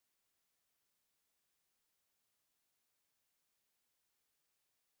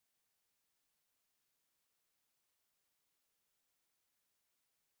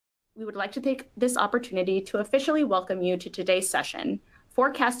We would like to take this opportunity to officially welcome you to today's session,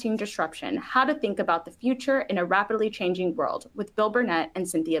 Forecasting Disruption, How to Think About the Future in a Rapidly Changing World, with Bill Burnett and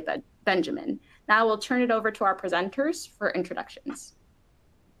Cynthia Benjamin. Now we'll turn it over to our presenters for introductions.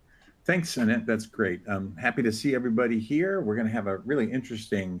 Thanks, Annette. That's great. I'm happy to see everybody here. We're going to have a really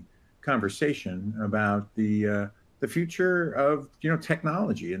interesting conversation about the future of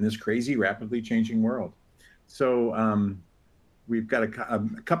technology in this crazy, rapidly changing world. So we've got a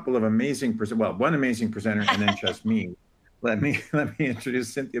couple of amazing one amazing presenter, and then just me. Let me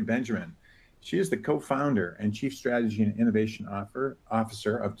introduce Cynthia Benjamin. She is the co-founder and chief strategy and innovation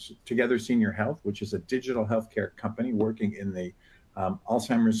officer of Together Senior Health, which is a digital healthcare company working in the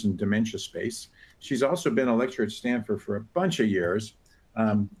Alzheimer's and dementia space. She's also been a lecturer at Stanford for a bunch of years,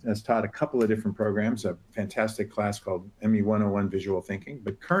 has taught a couple of different programs, a fantastic class called ME 101 Visual Thinking,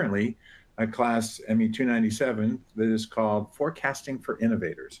 but currently a class ME 297 that is called Forecasting for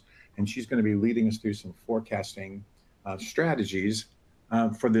Innovators. And she's going to be leading us through some forecasting strategies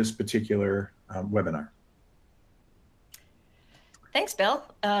for this particular webinar. Thanks, Bill.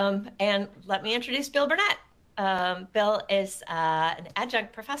 And let me introduce Bill Burnett. Bill is an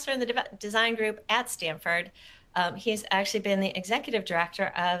adjunct professor in the design group at Stanford. He's actually been the executive director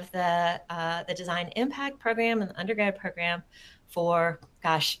of the Design Impact program and the undergrad program for,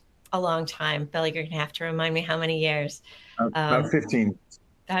 gosh, a long time. Bill, you're going to have to remind me how many years. About 15.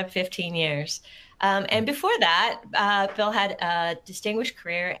 About 15 years. And before that, Bill had a distinguished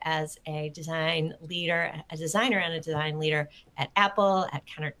career as a design leader, a designer and a design leader at Apple, at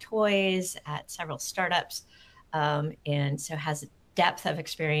Kenner Toys, at several startups, and so has a depth of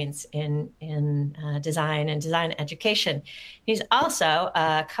experience in design and design education. He's also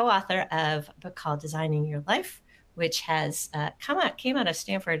a co-author of a book called Designing Your Life, which has came out of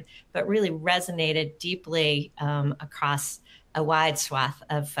Stanford, but really resonated deeply across a wide swath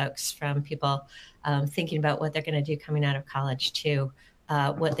of folks, from people thinking about what they're going to do coming out of college to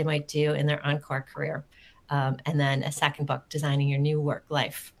what they might do in their encore career. And then a second book, Designing Your New Work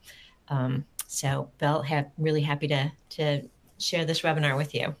Life. So Bill, really happy to share this webinar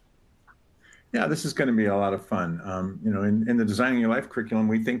with you. Yeah, this is going to be a lot of fun. In the Designing Your Life curriculum,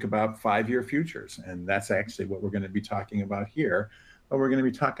 we think about 5-year futures, and that's actually what we're going to be talking about here. But we're going to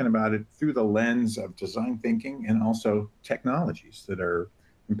be talking about it through the lens of design thinking and also technologies that are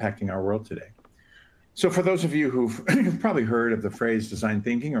impacting our world today. So for those of you who've probably heard of the phrase design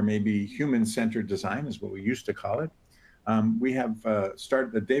thinking, or maybe human-centered design is what we used to call it. We have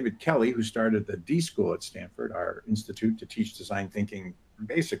started David Kelly, who started the D School at Stanford, our institute to teach design thinking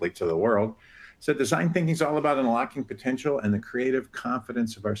basically to the world, said design thinking is all about unlocking potential and the creative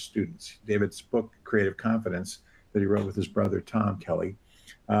confidence of our students. David's book, Creative Confidence, that he wrote with his brother, Tom Kelly,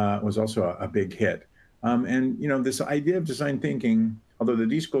 was also a big hit. This idea of design thinking, although the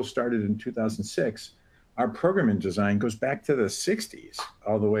D School started in 2006, our program in design goes back to the 60s,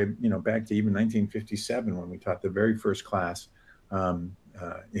 all the way, back to even 1957 when we taught the very first class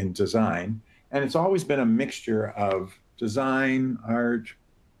in design. And it's always been a mixture of design, art,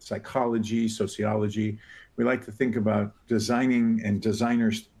 psychology, sociology. We like to think about designing and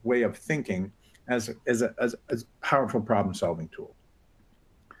designers' way of thinking as a powerful problem-solving tool.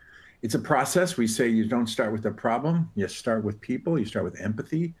 It's a process. We say you don't start with a problem, you start with people, you start with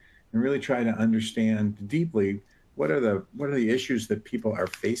empathy, and really try to understand deeply what are the issues that people are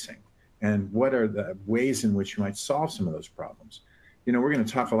facing, and what are the ways in which you might solve some of those problems. We're going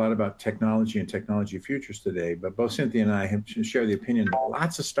to talk a lot about technology and technology futures today, but both Cynthia and I have shared the opinion that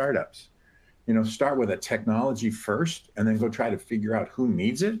lots of startups, start with a technology first and then go try to figure out who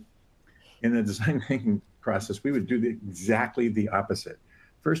needs it. In the design thinking process, we would do exactly the opposite.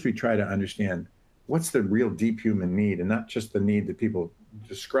 First, we try to understand what's the real deep human need, and not just the need that people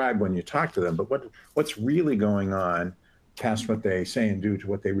describe when you talk to them, but what's really going on past what they say and do to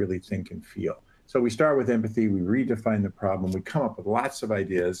what they really think and feel. So we start with empathy, we redefine the problem, we come up with lots of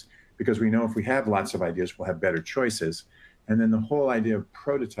ideas, because we know if we have lots of ideas, we'll have better choices. And then the whole idea of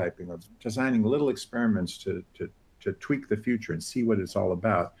prototyping, of designing little experiments to tweak the future and see what it's all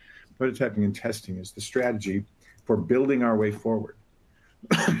about. Prototyping and testing is the strategy for building our way forward.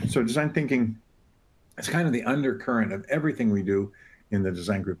 So design thinking is kind of the undercurrent of everything we do in the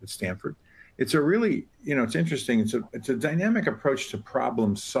design group at Stanford. It's a really, it's interesting. It's a dynamic approach to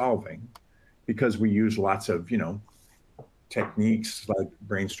problem solving, because we use lots of, techniques like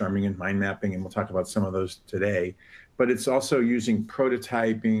brainstorming and mind mapping, and we'll talk about some of those today. But it's also using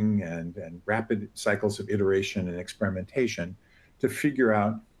prototyping and rapid cycles of iteration and experimentation to figure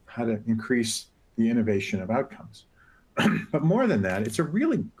out how to increase the innovation of outcomes. But more than that, it's a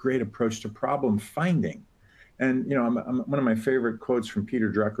really great approach to problem finding. And, one of my favorite quotes from Peter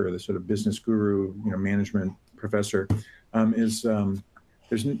Drucker, the sort of business guru, management professor, is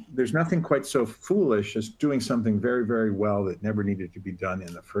there's nothing quite so foolish as doing something very, very well that never needed to be done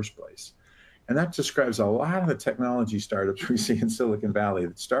in the first place. And that describes a lot of the technology startups we see in Silicon Valley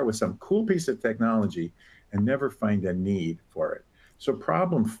that start with some cool piece of technology and never find a need for it. So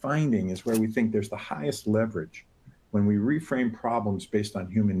problem finding is where we think there's the highest leverage when we reframe problems based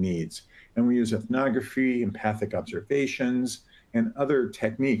on human needs. And we use ethnography, empathic observations, and other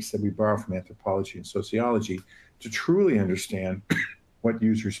techniques that we borrow from anthropology and sociology to truly understand what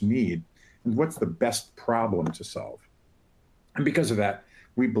users need and what's the best problem to solve. And because of that,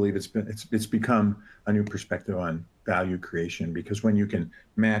 we believe it's become a new perspective on value creation, because when you can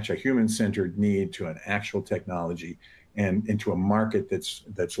match a human-centered need to an actual technology and into a market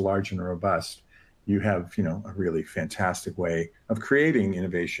that's large and robust, you have a really fantastic way of creating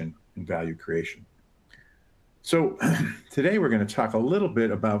innovation and value creation. So today we're going to talk a little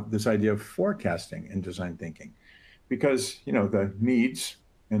bit about this idea of forecasting in design thinking, because the needs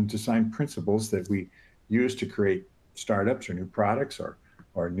and design principles that we use to create startups or new products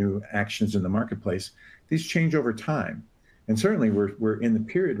or new actions in the marketplace, these change over time. And certainly we're in the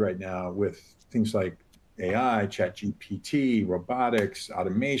period right now with things like AI, ChatGPT, robotics,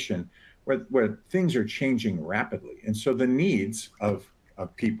 automation, where things are changing rapidly. And so the needs of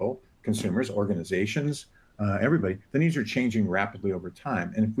people, consumers, organizations, everybody, the needs are changing rapidly over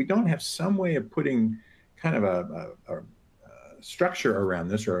time. And if we don't have some way of putting kind of a structure around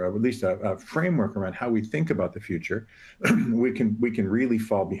this, or at least a framework around how we think about the future, we can really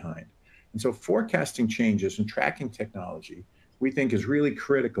fall behind. And so forecasting changes and tracking technology, we think, is really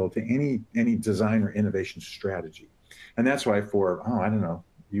critical to any design or innovation strategy. And that's why I don't know,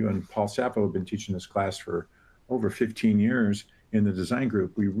 you and Paul Sappho have been teaching this class for over 15 years in the design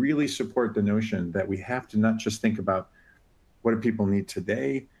group. We really support the notion that we have to not just think about what do people need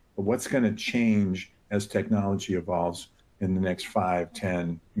today, but what's going to change as technology evolves in the next 5,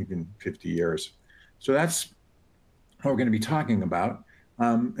 10, even 50 years. So that's what we're going to be talking about.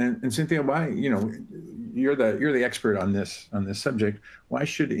 And Cynthia, why, you're the expert on this subject. Why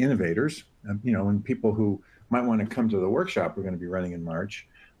should innovators, and people who might want to come to the workshop we're going to be running in March,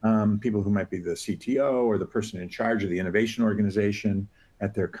 people who might be the CTO or the person in charge of the innovation organization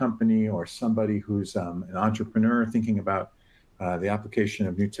at their company, or somebody who's an entrepreneur thinking about the application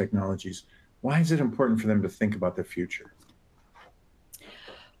of new technologies, why is it important for them to think about the future?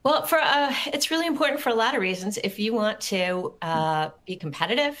 Well, it's really important for a lot of reasons. If you want to be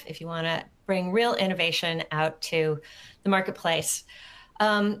competitive, if you want to bring real innovation out to the marketplace,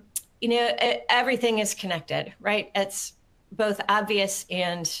 everything is connected, right? It's both obvious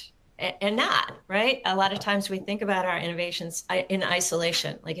and not, right? A lot of times we think about our innovations in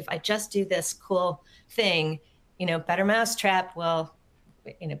isolation. Like, if I just do this cool thing, better mousetrap, well,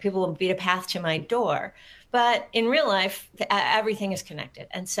 people will beat a path to my door. But in real life, everything is connected.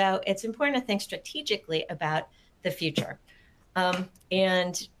 And so it's important to think strategically about the future.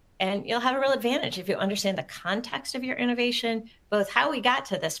 And you'll have a real advantage if you understand the context of your innovation, both how we got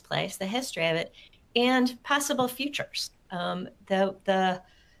to this place, the history of it, and possible futures. One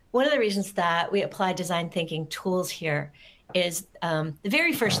of the reasons that we apply design thinking tools here is the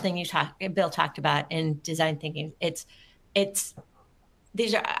very first thing Bill talked about in design thinking.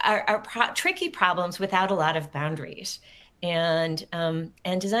 These are tricky problems without a lot of boundaries, and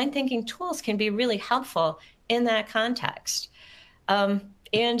design thinking tools can be really helpful in that context.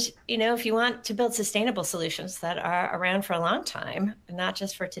 If you want to build sustainable solutions that are around for a long time, not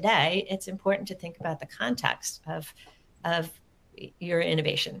just for today, it's important to think about the context of your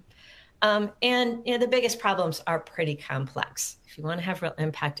innovation. The biggest problems are pretty complex. If you want to have real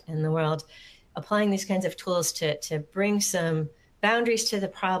impact in the world, applying these kinds of tools to bring some boundaries to the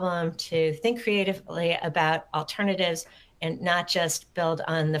problem, to think creatively about alternatives, and not just build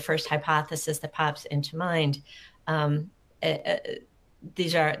on the first hypothesis that pops into mind.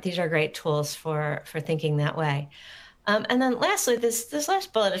 These are great tools for thinking that way. And then lastly, this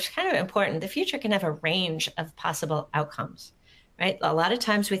last bullet is kind of important. The future can have a range of possible outcomes, right? A lot of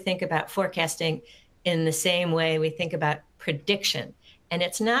times we think about forecasting in the same way we think about prediction. And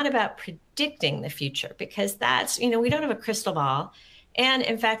it's not about predicting the future, because that's, we don't have a crystal ball. And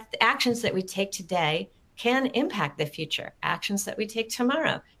in fact, the actions that we take today can impact the future. Actions that we take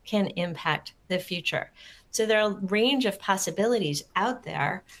tomorrow can impact the future. So there are a range of possibilities out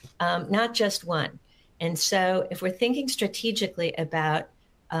there, not just one. And so if we're thinking strategically about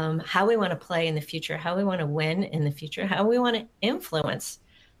how we want to play in the future, how we want to win in the future, how we want to influence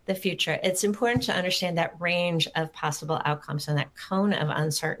the future, it's important to understand that range of possible outcomes and that cone of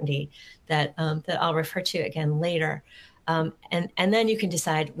uncertainty that, that I'll refer to again later. And then you can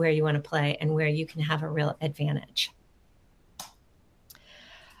decide where you want to play and where you can have a real advantage.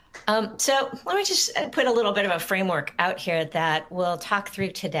 So let me just put a little bit of a framework out here that we'll talk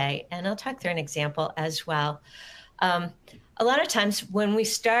through today, and I'll talk through an example as well. A lot of times when we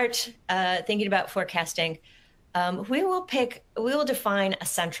start thinking about forecasting, we will define a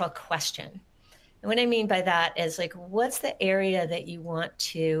central question. And what I mean by that is, like, what's the area that you want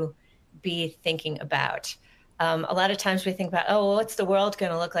to be thinking about? A lot of times we think about, oh, well, what's the world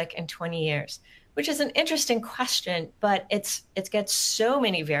going to look like in 20 years? Which is an interesting question, but it's got so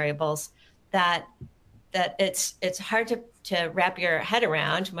many variables that it's hard to wrap your head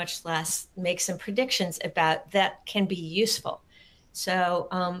around, much less make some predictions about that can be useful.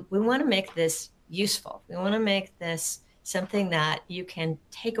 So we want to make this useful. We want to make this something that you can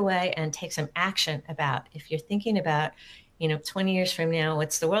take away and take some action about. If you're thinking about, 20 years from now,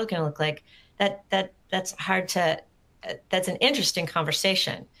 what's the world going to look like? That's hard to. That's an interesting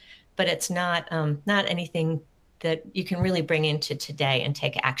conversation, but it's not anything that you can really bring into today and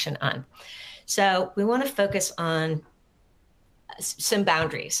take action on. So we want to focus on some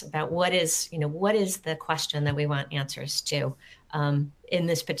boundaries about what is the question that we want answers to in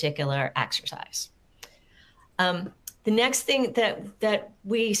this particular exercise. The next thing that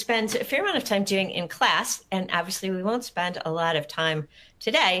we spend a fair amount of time doing in class, and obviously we won't spend a lot of time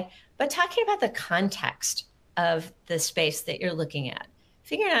today, but talking about the context of the space that you're looking at,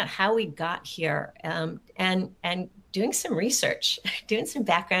 figuring out how we got here, and doing some research, doing some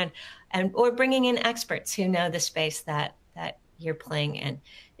background, or bringing in experts who know the space that you're playing in.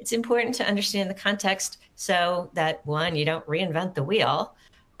 It's important to understand the context so that, one, you don't reinvent the wheel,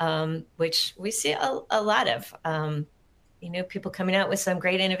 which we see a lot of. People coming out with some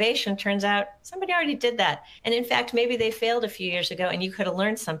great innovation, turns out somebody already did that. And in fact, maybe they failed a few years ago and you could have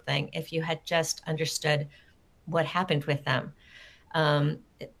learned something if you had just understood what happened with them. So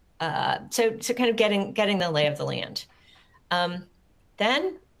kind of getting the lay of the land.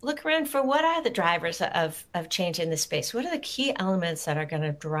 Then look around for what are the drivers of change in the space. What are the key elements that are going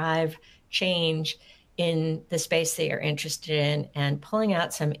to drive change in the space that you're interested in, and pulling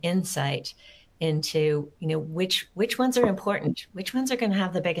out some insight into, which ones are important, which ones are going to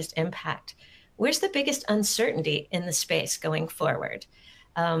have the biggest impact, where's the biggest uncertainty in the space going forward,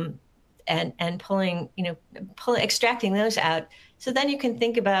 and extracting those out. So then you can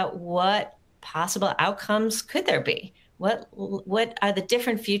think about what possible outcomes could there be? What are the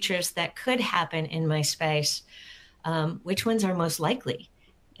different futures that could happen in my space? Which ones are most likely?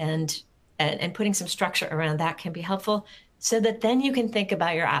 And putting some structure around that can be helpful, so that then you can think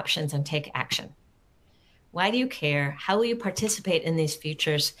about your options and take action. Why do you care? How will you participate in these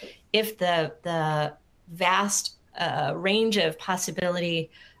futures? If the vast range of possibility,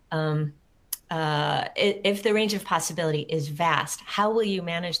 if the range of possibility is vast, how will you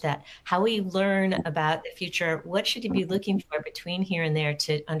manage that? How will you learn about the future? What should you be looking for between here and there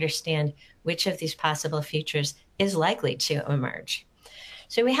to understand which of these possible futures is likely to emerge?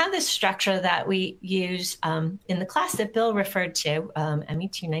 So we have this structure that we use in the class that Bill referred to, ME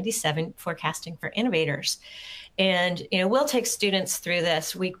 297, Forecasting for Innovators. And we'll take students through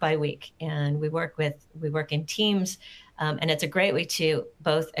this week by week, and we work in teams, and it's a great way to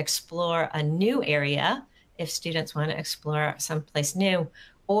both explore a new area if students want to explore someplace new,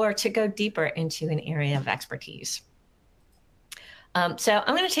 or to go deeper into an area of expertise. So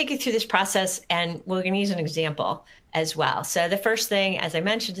I'm going to take you through this process, and we're going to use an example as well. So the first thing, as I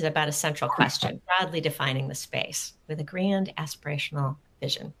mentioned, is about a central question, broadly defining the space with a grand aspirational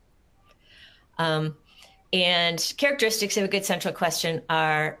vision. And characteristics of a good central question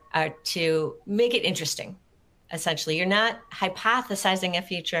are to make it interesting. Essentially, you're not hypothesizing a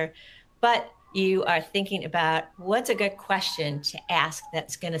future, but you are thinking about what's a good question to ask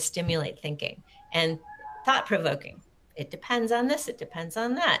that's going to stimulate thinking and thought-provoking. It depends on this, it depends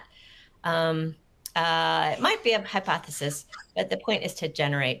on that. It might be a hypothesis, but the point is to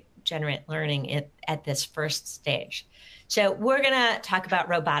generate learning at this first stage. So we're going to talk about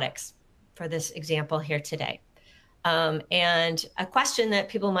robotics for this example here today. And a question that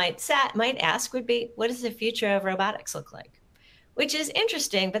people might ask would be, what does the future of robotics look like? Which is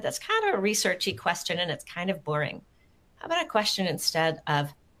interesting, but that's kind of a researchy question, and it's kind of boring. How about a question instead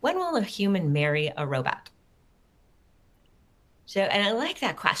of, when will a human marry a robot? So, and I like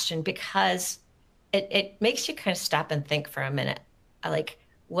that question because it makes you kind of stop and think for a minute. Like,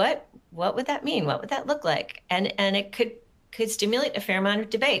 what would that mean? What would that look like? And it could stimulate a fair amount of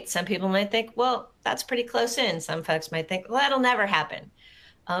debate. Some people might think, well, that's pretty close in. Some folks might think, well, that'll never happen.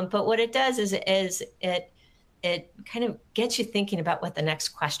 But what it does is it kind of gets you thinking about what the next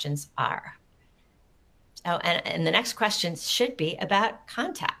questions are. Oh, and the next questions should be about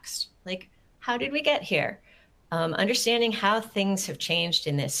context. Like, how did we get here? Understanding how things have changed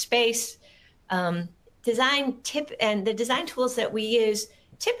in this space. Design tip and the design tools that we use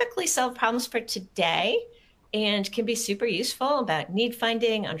typically solve problems for today and can be super useful about need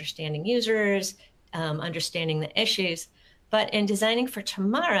finding, understanding users, understanding the issues. But in designing for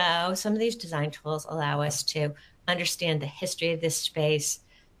tomorrow, some of these design tools allow us to understand the history of this space,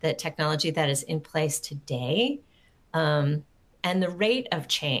 the technology that is in place today, and the rate of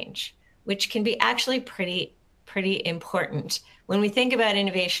change, which can be actually pretty important. When we think about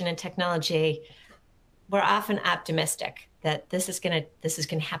innovation and technology, we're often optimistic that this is gonna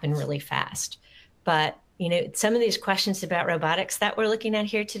happen really fast. But some of these questions about robotics that we're looking at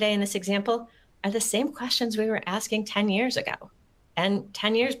here today in this example are the same questions we were asking 10 years ago and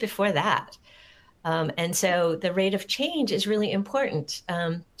 10 years before that. And so the rate of change is really important.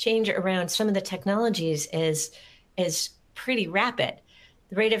 Change around some of the technologies is pretty rapid.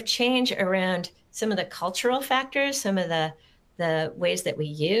 The rate of change around some of the cultural factors, some of the ways that we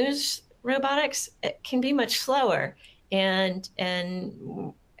use robotics, it can be much slower. And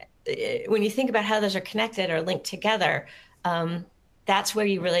when you think about how those are connected or linked together, that's where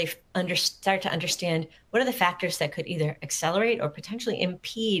you really start to understand what are the factors that could either accelerate or potentially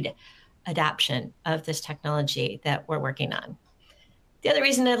impede adoption of this technology that we're working on. The other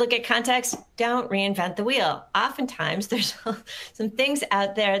reason to look at context, don't reinvent the wheel. Oftentimes there's some things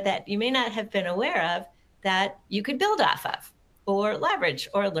out there that you may not have been aware of that you could build off of or leverage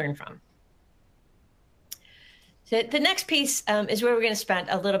or learn from. So the next piece is where we're going to spend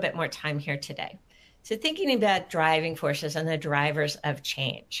a little bit more time here today. So thinking about driving forces and the drivers of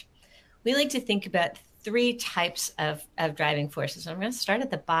change. We like to think about three types of driving forces. I'm going to start at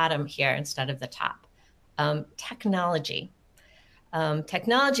the bottom here instead of the top. Technology.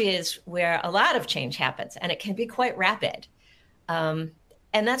 Technology is where a lot of change happens, and it can be quite rapid. And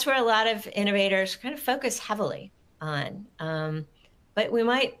that's where a lot of innovators kind of focus heavily on. But we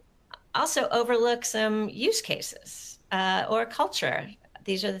might also overlook some use cases or culture.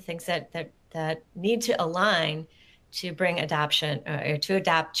 These are the things that need to align to bring adoption or to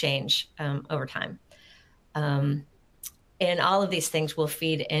adopt change over time. And all of these things will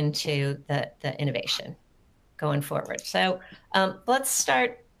feed into the innovation going forward. So let's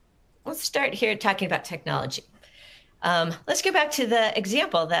start here talking about technology. Let's go back to the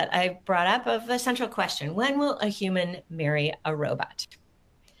example that I brought up of a central question. When will a human marry a robot?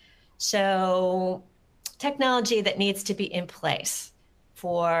 So technology that needs to be in place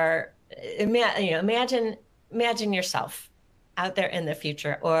for, imagine yourself out there in the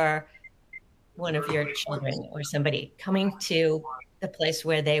future, or one of your children or somebody coming to the place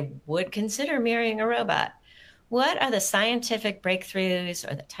where they would consider marrying a robot. What are the scientific breakthroughs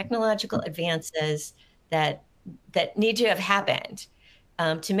or the technological advances that need to have happened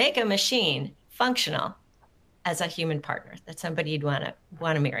to make a machine functional as a human partner, that somebody you'd want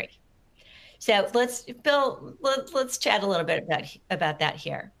to marry? So let's chat a little bit about that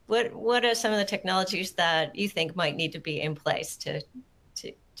here. What are some of the technologies that you think might need to be in place to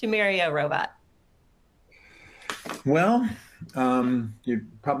marry a robot? Well, you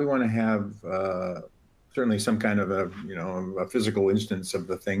probably want to have certainly some kind of a physical instance of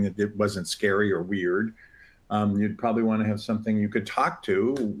the thing that it wasn't scary or weird. You'd probably want to have something you could talk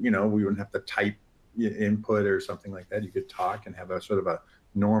to. We wouldn't have to type input or something like that. You could talk and have a sort of a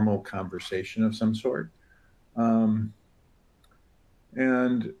normal conversation of some sort. And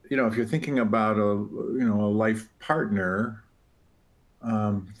if you're thinking about a life partner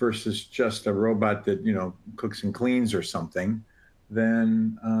versus just a robot that cooks and cleans or something,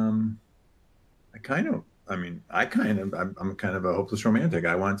 then I'm kind of a hopeless romantic.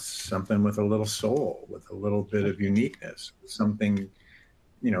 I want something with a little soul, with a little bit of uniqueness, something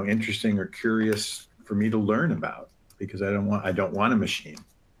interesting or curious for me to learn about, because I don't want a machine.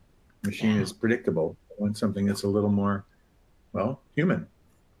 Machine is predictable. I want something that's a little more, human.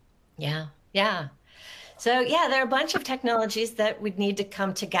 Yeah. So there are a bunch of technologies that would need to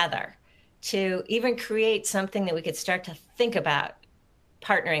come together to even create something that we could start to think about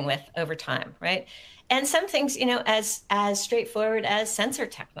partnering with over time, right? And some things, as straightforward as sensor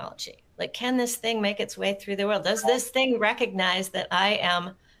technology. Like, can this thing make its way through the world? Does this thing recognize that I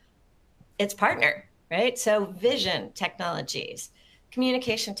am its partner, right? So vision technologies,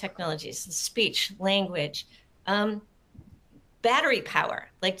 communication technologies, speech, language, battery power.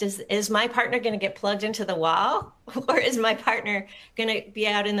 Like, is my partner going to get plugged into the wall, or is my partner going to be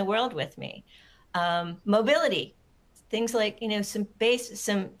out in the world with me? Mobility things like, some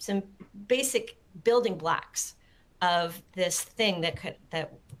basic building blocks of this thing that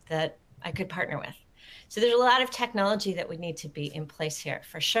I could partner with. So there's a lot of technology that would need to be in place here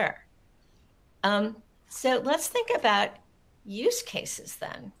for sure. So let's think about use cases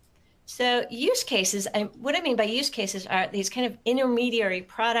then. So use cases, what I mean by use cases are these kind of intermediary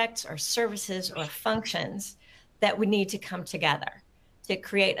products or services or functions that would need to come together to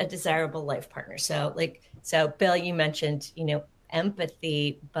create a desirable life partner. So Bill, you mentioned,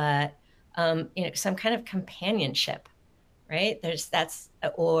 empathy, but some kind of companionship, right?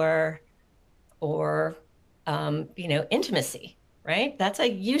 Or intimacy, right? That's a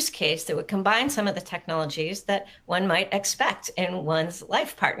use case that would combine some of the technologies that one might expect in one's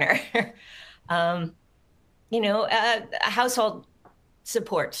life partner. A household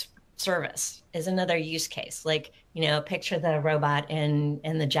support service is another use case. Like, picture the robot in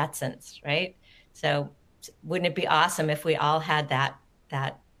the Jetsons, right? So wouldn't it be awesome if we all had that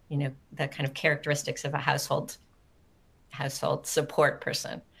the kind of characteristics of a household support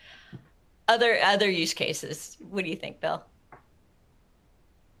person? Other use cases. What do you think, Bill?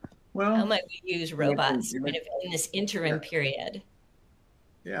 Well, how might we use robots kind of in this interim period?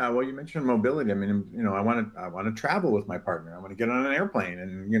 Yeah, well, you mentioned mobility. I mean, I want to travel with my partner. I want to get on an airplane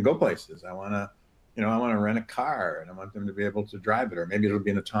and go places. I want to rent a car, and I want them to be able to drive it, or maybe it'll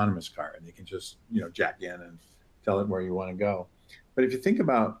be an autonomous car, and you can just jack in and tell it where you want to go. But if you think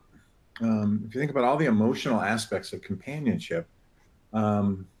about all the emotional aspects of companionship,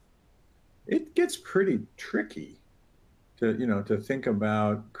 it gets pretty tricky to think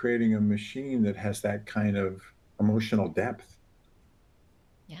about creating a machine that has that kind of emotional depth.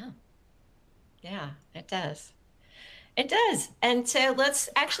 Yeah, it does. It does. And so let's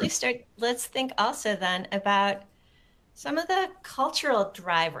think also then about some of the cultural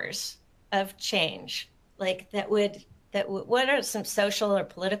drivers of change, like what are some social or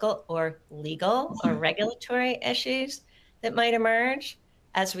political or legal or regulatory issues that might emerge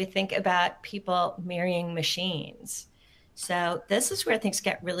as we think about people marrying machines? So this is where things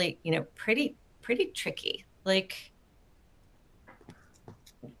get really, pretty tricky. Like,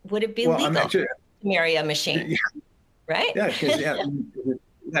 would it be legal to marry a machine? Yeah. Right? Yeah, if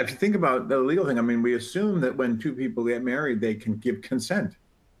you think about the legal thing, I mean, we assume that when two people get married, they can give consent.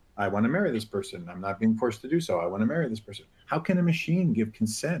 I want to marry this person. I'm not being forced to do so. I want to marry this person. How can a machine give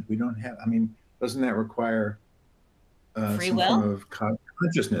consent? We don't have, doesn't that require free some will? form of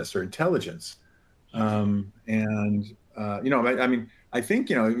consciousness or intelligence? I think,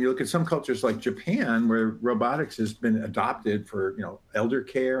 you look at some cultures like Japan, where robotics has been adopted for, elder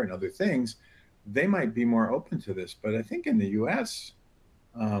care and other things, they might be more open to this. But I think in the US,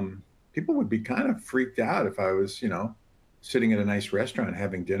 people would be kind of freaked out if I was, sitting at a nice restaurant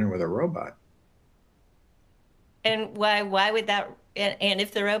having dinner with a robot. And why would that, and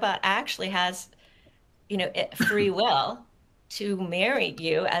if the robot actually has, free will to marry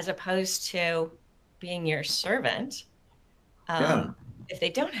you as opposed to being your servant, if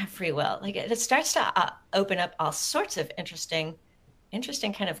they don't have free will, like it starts to open up all sorts of interesting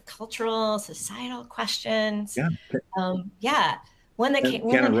kind of cultural, societal questions. One that can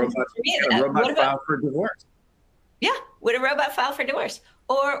a robot file for divorce? Yeah, would a robot file for divorce?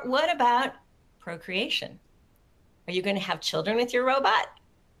 Or what about procreation? Are you going to have children with your robot?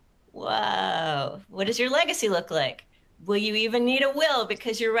 Whoa, what does your legacy look like? Will you even need a will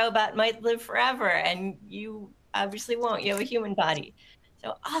because your robot might live forever and you obviously won't? You have a human body.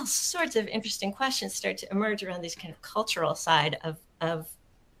 So all sorts of interesting questions start to emerge around this kind of cultural side of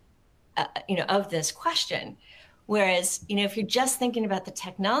this question. Whereas, if you're just thinking about the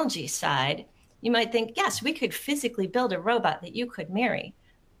technology side, you might think, yes, we could physically build a robot that you could marry,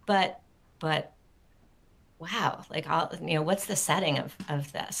 but wow, like what's the setting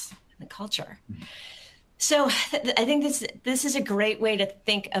of this, the culture? So I think this is a great way to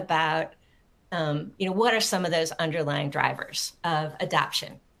think about, what are some of those underlying drivers of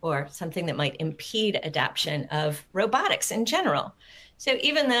adoption or something that might impede adoption of robotics in general. So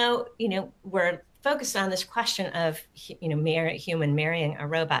even though, we're focused on this question of, human marrying a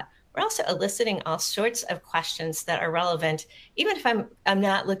robot, we're also eliciting all sorts of questions that are relevant, even if I'm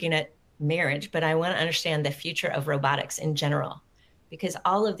not looking at marriage, but I want to understand the future of robotics in general, because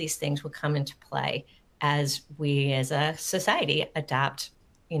all of these things will come into play as we as a society adopt,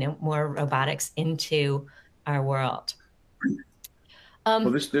 more robotics into our world. Well,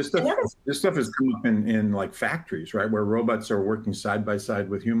 this stuff has come up in like factories, right, where robots are working side by side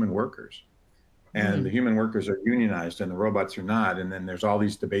with human workers. And the human workers are unionized and the robots are not. And then there's all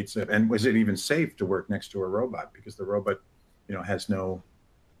these debates of, and was it even safe to work next to a robot? Because the robot, has no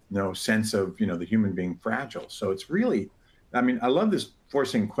no sense of, the human being fragile. So it's really, I mean, I love this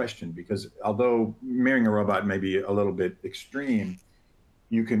forcing question, because although marrying a robot may be a little bit extreme,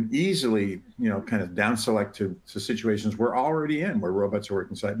 you can easily, kind of down select to situations we're already in, where robots are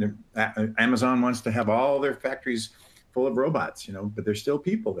working. So Amazon wants to have all their factories full of robots, but there's still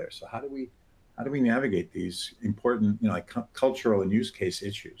people there. So how do we navigate these important, like cultural and use case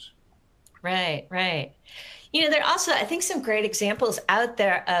issues? Right, right. There are also, I think, some great examples out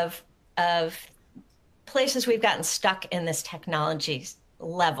there of places we've gotten stuck in this technology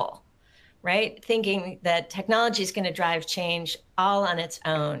level, right? Thinking that technology is going to drive change all on its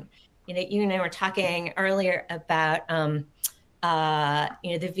own. You and I were talking earlier about, the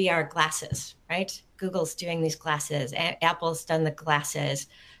VR glasses, right? Google's doing these glasses. Apple's done the glasses.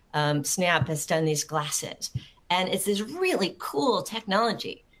 Snap has done these glasses. And it's this really cool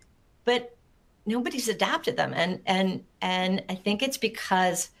technology, but nobody's adopted them. And I think it's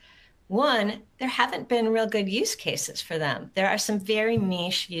because, one, there haven't been real good use cases for them. There are some very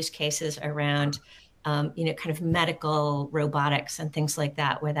niche use cases around, kind of medical robotics and things like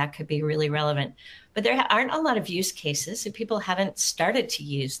that, where that could be really relevant. But there aren't a lot of use cases, so people haven't started to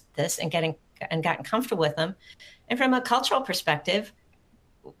use this and gotten comfortable with them. And from a cultural perspective,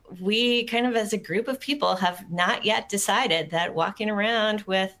 we kind of, as a group of people, have not yet decided that walking around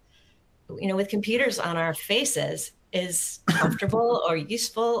with computers on our faces is comfortable or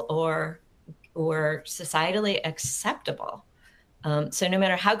useful or societally acceptable. So no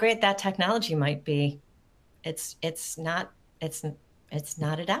matter how great that technology might be, it's not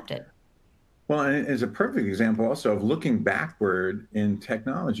adapted. Well, and it's a perfect example also of looking backward in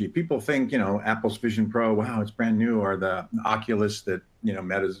technology. People think, Apple's Vision Pro, wow, it's brand new, or the Oculus that,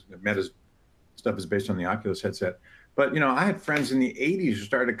 Meta's stuff is based on the Oculus headset. But, I had friends in the 80s who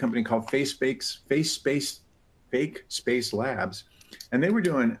started a company called Fake Space Labs, and they were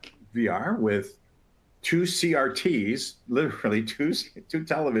doing VR with two CRTs, literally two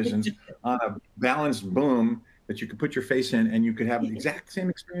televisions on a balanced boom that you could put your face in, and you could have the exact same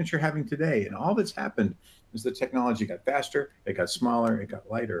experience you're having today. And all that's happened is the technology got faster, it got smaller, it got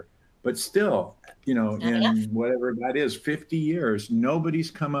lighter. But still, in whatever that is, 50 years,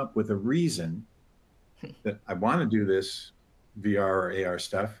 nobody's come up with a reason that I want to do this VR or AR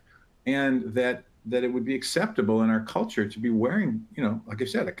stuff, and that it would be acceptable in our culture to be wearing, like I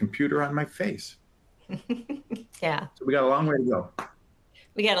said, a computer on my face. Yeah. So we got a long way to go.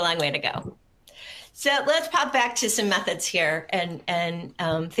 We got a long way to go. So let's pop back to some methods here and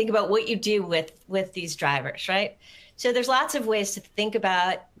think about what you do with these drivers, right? So there's lots of ways to think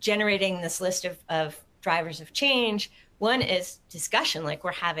about generating this list of drivers of change. One is discussion, like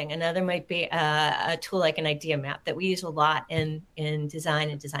we're having. Another might be a tool like an idea map that we use a lot in design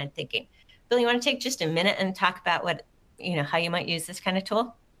and design thinking. Bill, you want to take just a minute and talk about how you might use this kind of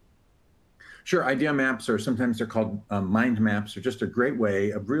tool? Sure. Idea maps, or sometimes they're called mind maps, are just a great way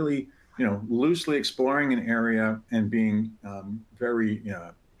of really, loosely exploring an area and being very,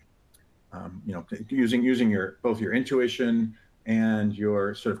 using both your intuition and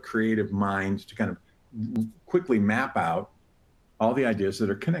your sort of creative mind to kind of quickly map out all the ideas that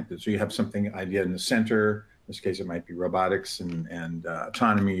are connected. So you have idea in the center. In this case, it might be robotics and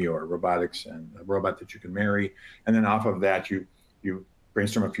autonomy, or robotics and a robot that you can marry. And then off of that, you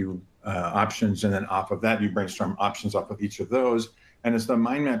brainstorm a few options, and then off of that, you brainstorm options off of each of those. And as the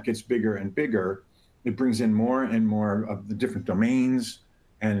mind map gets bigger and bigger, it brings in more and more of the different domains.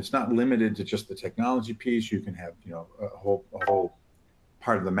 And it's not limited to just the technology piece. You can have, a whole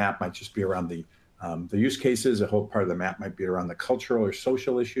part of the map might just be around the use cases. A whole part of the map might be around the cultural or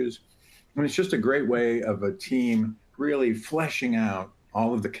social issues. And it's just a great way of a team really fleshing out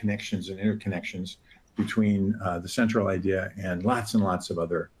all of the connections and interconnections between the central idea and lots of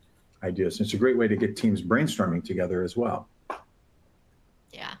other ideas. And it's a great way to get teams brainstorming together as well.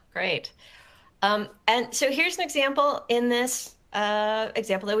 Yeah, great. And so here's an example in this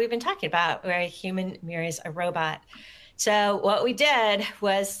example that we've been talking about, where a human mirrors a robot. So what we did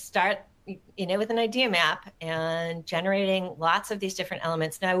was start with an idea map and generating lots of these different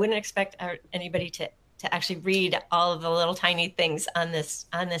elements. Now, I wouldn't expect anybody to actually read all of the little tiny things on this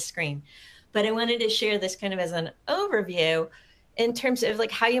screen, but I wanted to share this kind of as an overview in terms of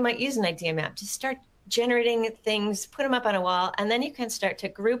like how you might use an idea map to start generating things, put them up on a wall, and then you can start to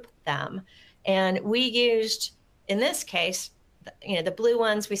group them. And we used, in this case, the blue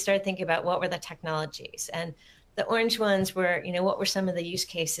ones, we started thinking about what were the technologies, and the orange ones were, what were some of the use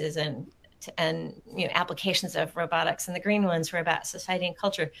cases and applications of robotics, and the green ones were about society and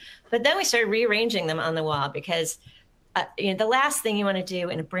culture. But then we started rearranging them on the wall, because the last thing you want to do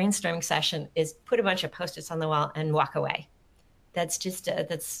in a brainstorming session is put a bunch of Post-its on the wall and walk away. that's just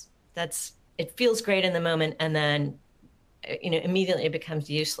it feels great in the moment, and then immediately it becomes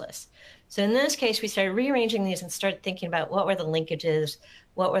useless. So in this case, we started rearranging these and started thinking about what were the linkages,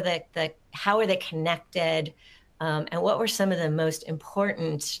 what were how are they connected, and what were some of the most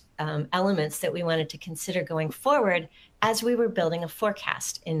important elements that we wanted to consider going forward as we were building a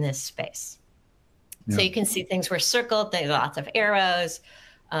forecast in this space. Yeah. So you can see things were circled, there's lots of arrows,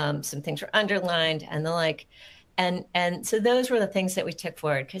 some things were underlined and the like. And so those were the things that we took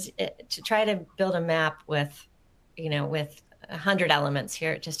forward, because to try to build a map with 100 elements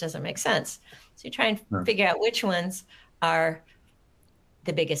here, it just doesn't make sense. So you try and figure out which ones are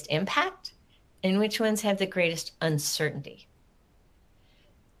the biggest impact and which ones have the greatest uncertainty.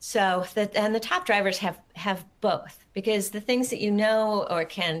 So and the top drivers have both, because the things that or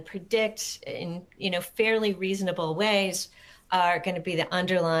can predict in fairly reasonable ways are going to be the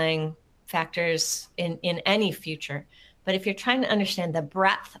underlying factors in any future. But if you're trying to understand the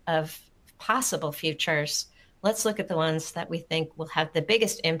breadth of possible futures, let's look at the ones that we think will have the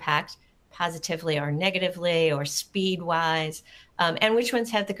biggest impact, positively or negatively or speed-wise, and which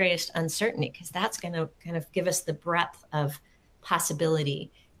ones have the greatest uncertainty, because that's going to kind of give us the breadth of possibility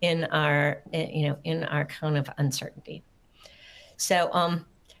in our cone of uncertainty. So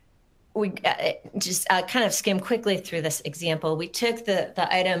we just kind of skim quickly through this example. We took the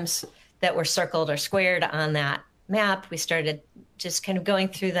items that were circled or squared on that map. We started just kind of going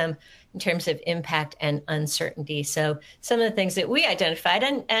through them in terms of impact and uncertainty. So some of the things that we identified,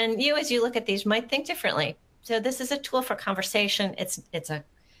 and you, as you look at these, might think differently. So this is a tool for conversation. It's a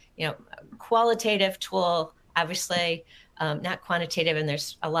qualitative tool, obviously, not quantitative, and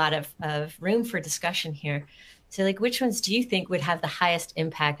there's a lot of room for discussion here. So like, which ones do you think would have the highest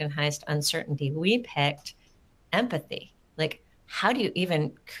impact and highest uncertainty? We picked empathy. Like, how do you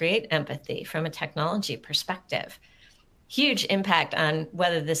even create empathy from a technology perspective? Huge impact on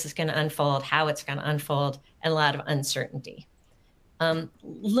whether this is going to unfold, how it's going to unfold, and a lot of uncertainty.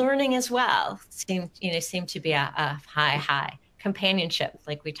 Learning as well seemed to be a high. Companionship,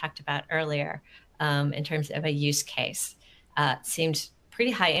 like we talked about earlier, in terms of a use case, seemed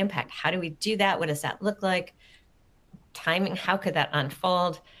pretty high impact. How do we do that? What does that look like? Timing, how could that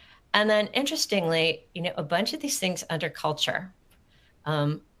unfold? And then interestingly, a bunch of these things under culture,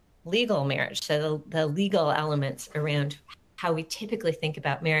 legal marriage. So the legal elements around how we typically think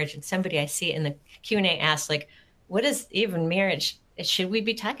about marriage. And somebody I see in the Q&A asked, like, what is even marriage? Should we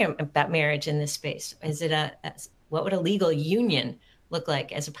be talking about marriage in this space? Is it what would a legal union look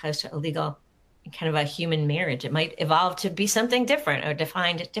like as opposed to a legal kind of a human marriage? It might evolve to be something different or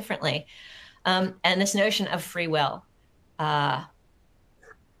defined differently. And this notion of free will, can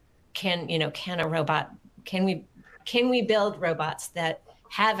we build robots that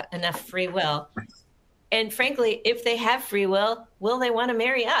have enough free will? And frankly, if they have free will they want to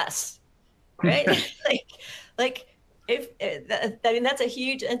marry us? Right? That's a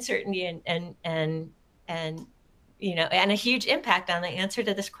huge uncertainty and a huge impact on the answer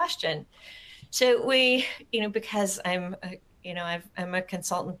to this question. So we, because I'm a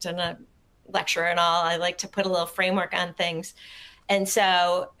consultant and a lecturer and all, I like to put a little framework on things. And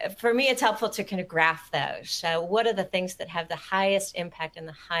so for me, it's helpful to kind of graph those. So what are the things that have the highest impact and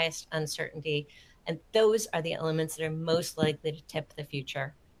the highest uncertainty? And those are the elements that are most likely to tip the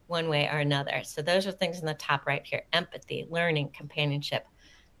future one way or another. So those are things in the top right here: empathy, learning, companionship,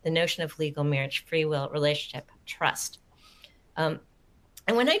 the notion of legal marriage, free will, relationship, trust. And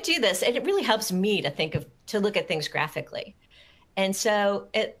when I do this, it really helps me to look at things graphically. And so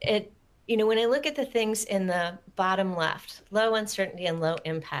when I look at the things in the bottom left, low uncertainty and low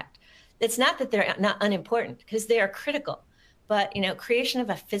impact, it's not that they're not unimportant, because they are critical. But, creation of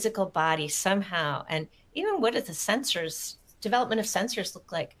a physical body somehow, and even what does the development of sensors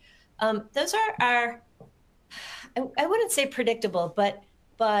look like? Those are I wouldn't say predictable, but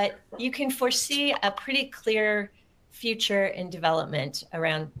you can foresee a pretty clear future in development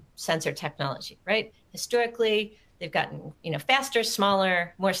around sensor technology, right? Historically, they've gotten, faster,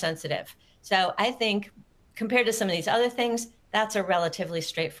 smaller, more sensitive. So I think compared to some of these other things, that's a relatively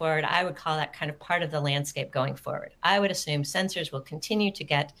straightforward, I would call that kind of part of the landscape going forward. I would assume sensors will continue to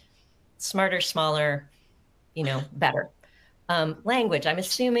get smarter, smaller, better. Language, I'm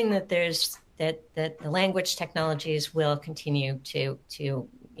assuming that that the language technologies will continue to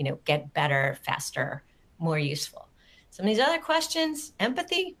get better, faster, more useful. Some of these other questions,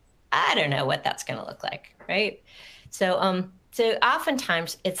 empathy, I don't know what that's going to look like, right? So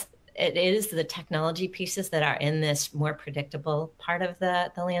oftentimes it is the technology pieces that are in this more predictable part of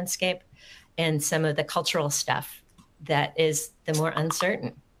the landscape, and some of the cultural stuff that is the more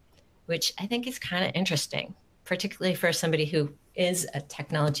uncertain, which I think is kind of interesting. particularly for somebody who is a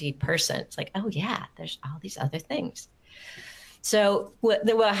technology person. It's like, oh yeah, there's all these other things. So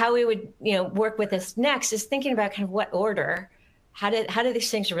how we would work with this next is thinking about kind of what order, how do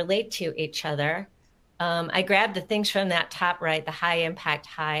these things relate to each other. I grabbed the things from that top right, the high impact,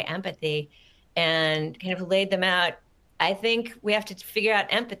 high empathy, and kind of laid them out. I think we have to figure out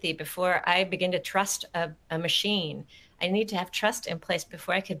empathy before I begin to trust a machine. I need to have trust in place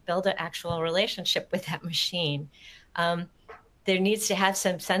before I could build an actual relationship with that machine. There needs to have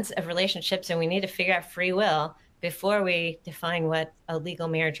some sense of relationships, and we need to figure out free will before we define what a legal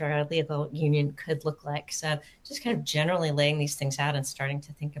marriage or a legal union could look like. So just kind of generally laying these things out and starting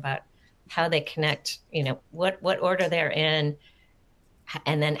to think about how they connect, what order they're in,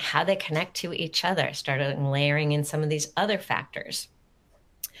 and then how they connect to each other, started layering in some of these other factors.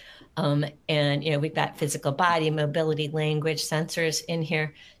 And, we've got physical body, mobility, language, sensors in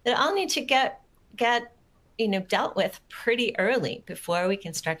here that all need to get dealt with pretty early before we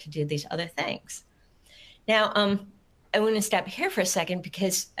can start to do these other things. Now, I want to stop here for a second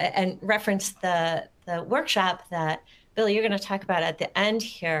and reference the workshop that, Bill, you're going to talk about at the end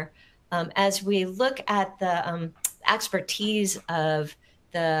here, as we look at the expertise of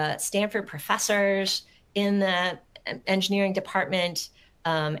the Stanford professors in the engineering department,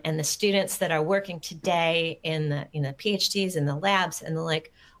 and the students that are working today in the PhDs in the labs and the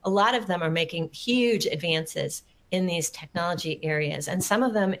like. A lot of them are making huge advances in these technology areas, and some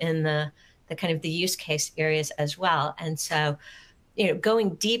of them in the kind of the use case areas as well. And so,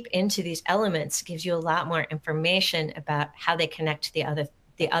 going deep into these elements gives you a lot more information about how they connect to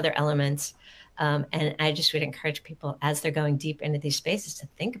the other elements. And I just would encourage people, as they're going deep into these spaces, to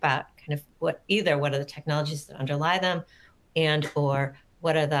think about kind of what are the technologies that underlie them, and or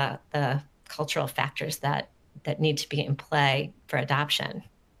what are the cultural factors that need to be in play for adoption.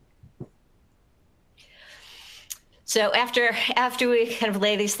 So after we kind of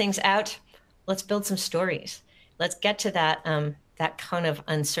lay these things out, let's build some stories. Let's get to that cone of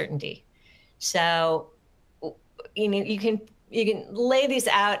uncertainty. So you can lay these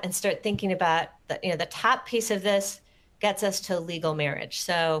out and start thinking about the top piece of this gets us to legal marriage.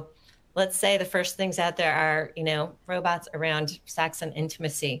 So let's say the first things out there are robots around sex and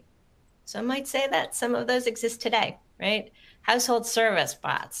intimacy. Some might say that some of those exist today, right? Household service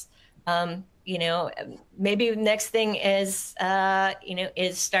bots. Maybe next thing is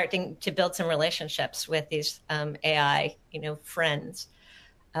starting to build some relationships with these AI, friends.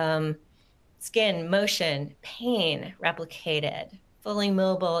 Skin, motion, pain, replicated, fully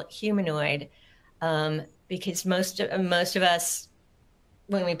mobile, humanoid. Because most of us,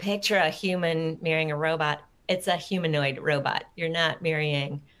 when we picture a human marrying a robot, it's a humanoid robot. You're not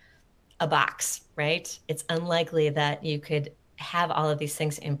marrying a box, right? It's unlikely that you could have all of these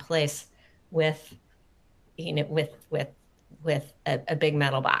things in place with a big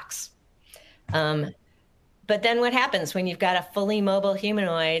metal box. But then what happens when you've got a fully mobile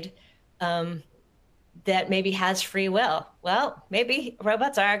humanoid that maybe has free will? Well, maybe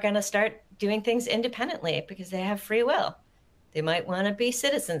robots are going to start doing things independently because they have free will. They might want to be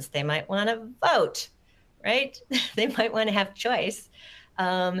citizens. They might want to vote, right? They might want to have choice.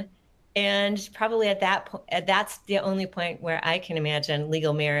 And probably at that point, that's the only point where I can imagine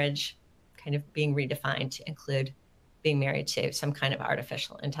legal marriage kind of being redefined to include being married to some kind of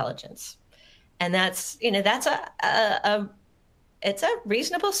artificial intelligence. And that's it's a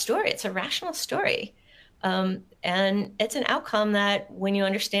reasonable story. It's a rational story. And it's an outcome that, when you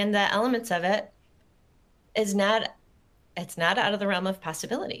understand the elements of it, it's not out of the realm of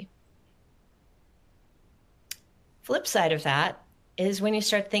possibility. Flip side of that is when you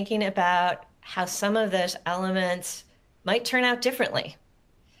start thinking about how some of those elements might turn out differently.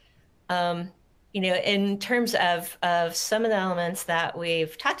 In terms of some of the elements that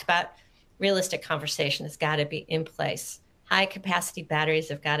we've talked about, realistic conversation has got to be in place. High capacity batteries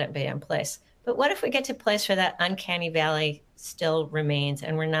have got to be in place. But what if we get to a place where that uncanny valley still remains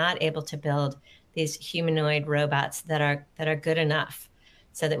and we're not able to build these humanoid robots that are good enough,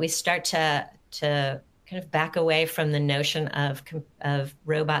 so that we start to kind of back away from the notion of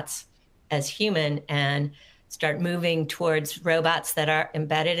robots as human and start moving towards robots that are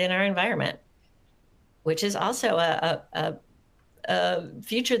embedded in our environment, which is also a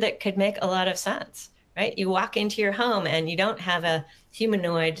future that could make a lot of sense, right? You walk into your home and you don't have a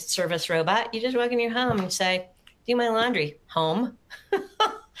humanoid service robot. You just walk in your home and say, do my laundry. Home.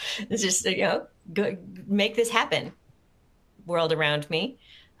 It's just, go make this happen, world around me.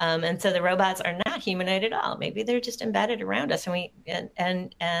 And so the robots are not humanoid at all. Maybe they're just embedded around us, and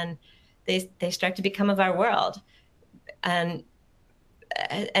they start to become of our world. And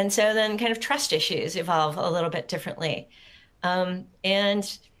and so then kind of trust issues evolve a little bit differently.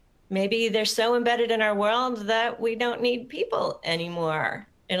 And maybe they're so embedded in our world that we don't need people anymore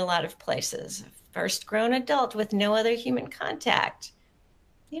in a lot of places. First grown adult with no other human contact.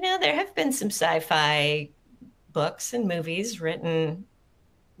 There have been some sci-fi books and movies written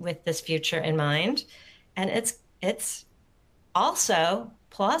with this future in mind, and it's also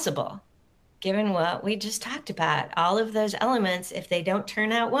plausible given what we just talked about. All of those elements, if they don't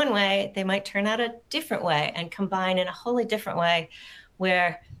turn out one way, they might turn out a different way and combine in a wholly different way,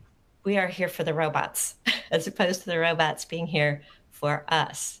 where we are here for the robots as opposed to the robots being here for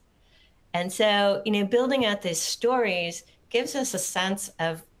us. And so, building out these stories gives us a sense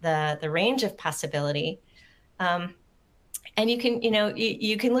of the range of possibility. And you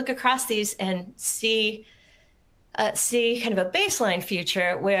can look across these and see kind of a baseline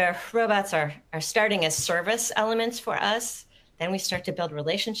future where robots are starting as service elements for us. Then we start to build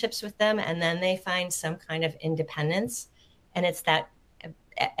relationships with them, and then they find some kind of independence. And it's that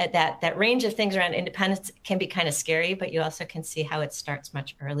range of things around independence can be kind of scary, but you also can see how it starts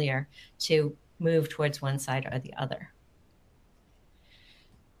much earlier to move towards one side or the other.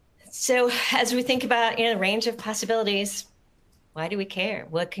 So as we think about the range of possibilities, why do we care?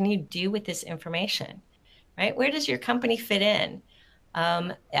 What can you do with this information? Right? Where does your company fit in?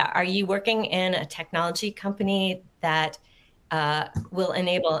 Are you working in a technology company that will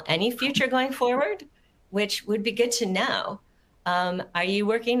enable any future going forward, which would be good to know? Are you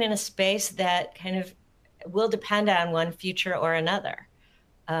working in a space that kind of will depend on one future or another?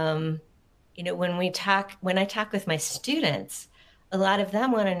 When I talk with my students, a lot of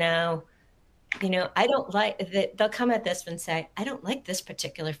them want to know, I don't like that. They'll come at this and say, I don't like this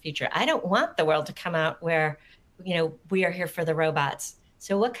particular future. I don't want the world to come out where, we are here for the robots.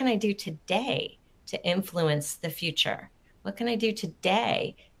 So what can I do today to influence the future? What can I do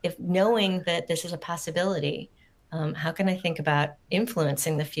today if knowing that this is a possibility? How can I think about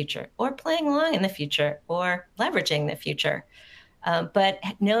influencing the future or playing along in the future or leveraging the future? But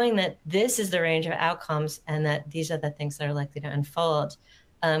knowing that this is the range of outcomes and that these are the things that are likely to unfold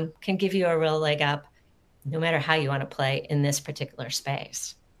can give you a real leg up, no matter how you want to play in this particular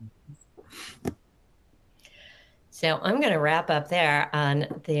space. So I'm going to wrap up there on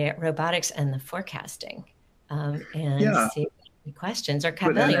the robotics and the forecasting, and see any questions. Or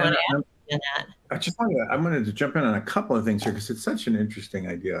Bill, you want to add on that? I wanted to jump in on a couple of things here because it's such an interesting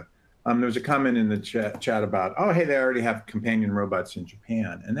idea. There was a comment in the chat about, oh, hey, they already have companion robots in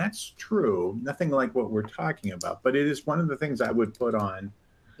Japan. And that's true. Nothing like what we're talking about. But it is one of the things I would put on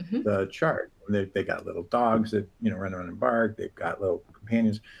the chart. They got little dogs that run around and bark. They've got little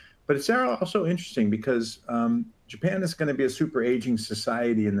companions. But it's also interesting because Japan is going to be a super aging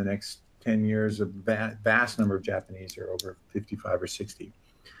society in the next 10 years. A vast number of Japanese are over 55 or 60.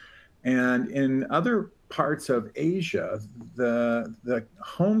 And in other parts of Asia, the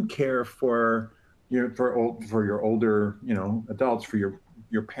home care for your older adults, for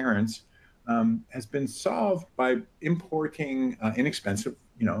your parents, has been solved by importing inexpensive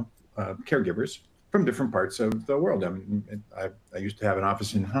caregivers from different parts of the world. I used to have an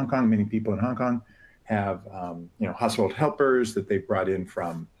office in Hong Kong. Many people in Hong Kong have household helpers that they brought in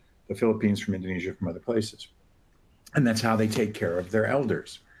from the Philippines, from Indonesia, from other places, and that's how they take care of their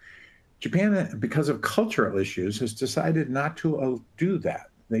elders. Japan, because of cultural issues, has decided not to do that.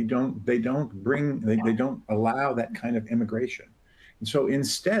 They don't allow that kind of immigration. And so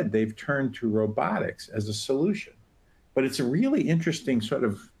instead, they've turned to robotics as a solution. But it's a really interesting sort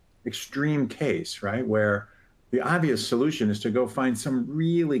of extreme case, right? Where the obvious solution is to go find some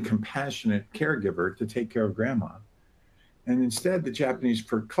really compassionate caregiver to take care of grandma. And instead, the Japanese,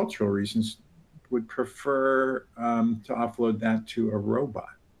 for cultural reasons, would prefer to offload that to a robot.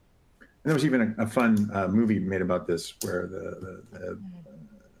 And there was even a fun movie made about this, where there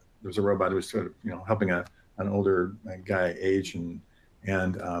was a robot who was sort of helping an older guy age, and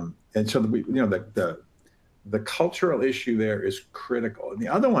so the cultural issue there is critical. And the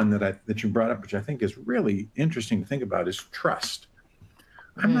other one that you brought up, which I think is really interesting to think about, is trust.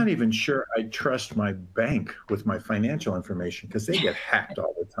 I'm not even sure I trust my bank with my financial information because they get hacked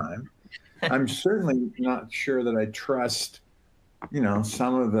all the time. I'm certainly not sure that I trust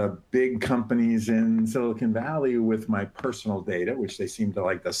some of the big companies in Silicon Valley with my personal data, which they seem to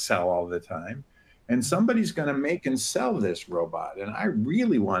like to sell all the time. And somebody's going to make and sell this robot. And I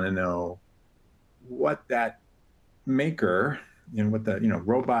really want to know what that maker, what the,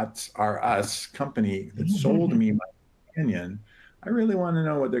 Robots Are Us company that sold me my opinion, I really want to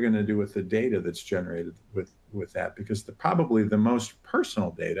know what they're going to do with the data that's generated with that, because probably the most personal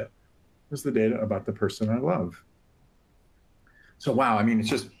data is the data about the person I love. So, wow, I mean, it's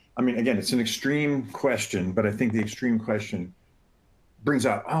just, I mean, again, it's an extreme question, but I think the extreme question brings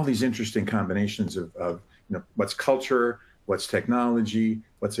out all these interesting combinations of what's culture, what's technology,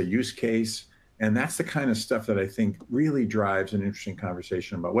 what's a use case. And that's the kind of stuff that I think really drives an interesting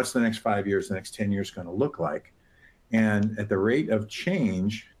conversation about what's the next 5 years, the next 10 years going to look like. And at the rate of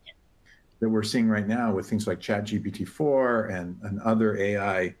change that we're seeing right now with things like ChatGPT-4 and other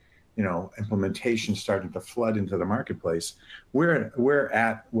AI, implementations starting to flood into the marketplace, we're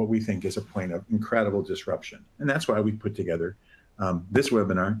at what we think is a point of incredible disruption. And that's why we put together this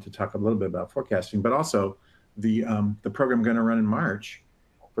webinar to talk a little bit about forecasting, but also the program going to run in March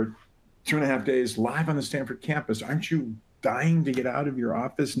for 2.5 days live on the Stanford campus. Aren't you dying to get out of your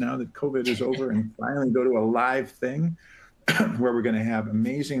office now that COVID is over and finally go to a live thing where we're going to have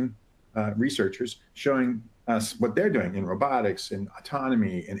amazing researchers showing us what they're doing in robotics and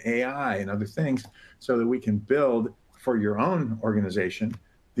autonomy and AI and other things, so that we can build for your own organization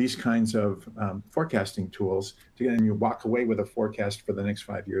these kinds of forecasting tools and you walk away with a forecast for the next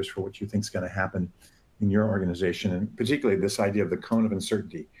 5 years for what you think is going to happen in your organization. And particularly this idea of the cone of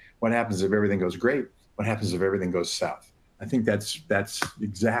uncertainty. What happens if everything goes great? What happens if everything goes south? I think that's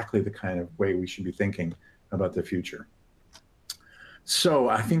exactly the kind of way we should be thinking about the future. So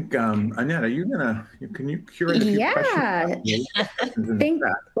I think, Annette, can you curate a few questions?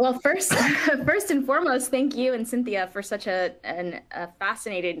 Well, first and foremost, thank you and Cynthia for such a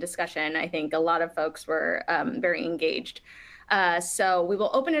fascinating discussion. I think a lot of folks were very engaged. So we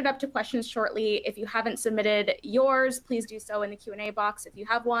will open it up to questions shortly. If you haven't submitted yours, please do so in the Q&A box. If you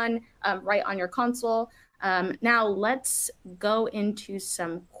have one, right on your console. Now let's go into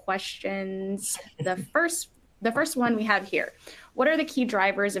some questions. The first one we have here. What are the key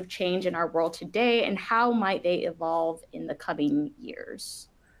drivers of change in our world today, and how might they evolve in the coming years?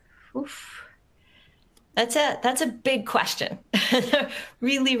 Oof. That's a big question.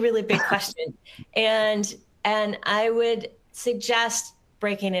 Really, really big question. And I would suggest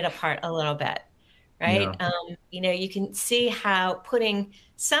breaking it apart a little bit, right? Yeah. You can see how putting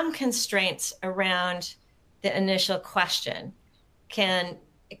some constraints around the initial question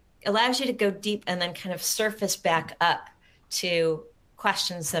allows you to go deep and then kind of surface back up to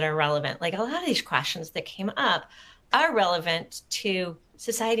questions that are relevant. Like a lot of these questions that came up are relevant to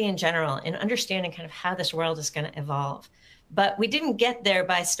society in general and understanding kind of how this world is going to evolve. But we didn't get there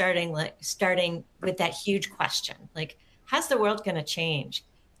by starting with that huge question, like, how's the world going to change?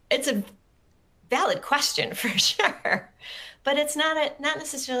 It's a valid question for sure, but it's not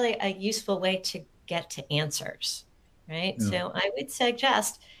necessarily a useful way to get to answers, right? Yeah. So I would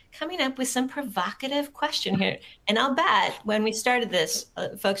suggest coming up with some provocative question here. And I'll bet when we started this,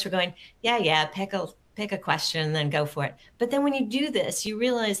 folks were going, yeah, pick a question and then go for it. But then when you do this, you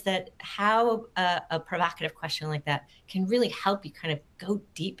realize that how a provocative question like that can really help you kind of go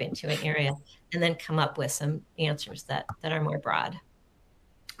deep into an area and then come up with some answers that are more broad.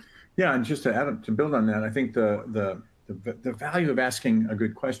 Yeah, and just to build on that, I think the value of asking a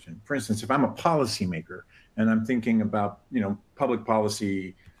good question. For instance, if I'm a policymaker and I'm thinking about public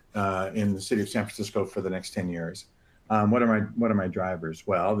policy in the city of San Francisco for the next 10 years. What are my drivers?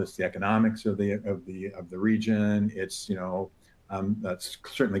 Well, it's the economics of the region. It's that's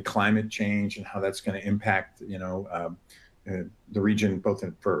certainly climate change and how that's going to impact the region, both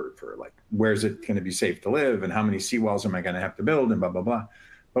for like where's it going to be safe to live and how many seawalls am I going to have to build and blah blah blah.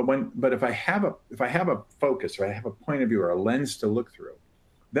 But if I have a focus, or I have a point of view or a lens to look through,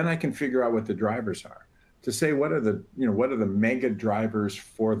 then I can figure out what the drivers are. To say what are the mega drivers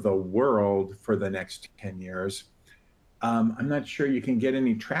for the world for the next 10 years, I'm not sure you can get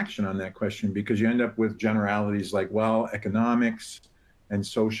any traction on that question, because you end up with generalities like, well, economics and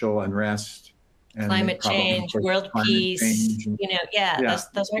social unrest and climate change, world peace,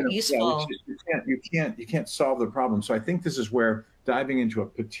 those aren't useful. You can't solve the problem. So I think this is where diving into a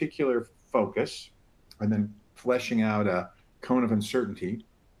particular focus and then fleshing out a cone of uncertainty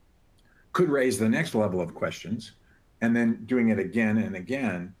could raise the next level of questions, and then doing it again and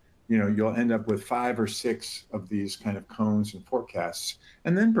again, you'll end up with 5 or 6 of these kind of cones and forecasts.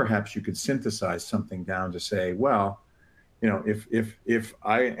 And then perhaps you could synthesize something down to say, well, if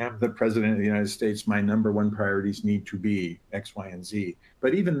I am the president of the United States, my #1 priorities need to be X, Y, and Z.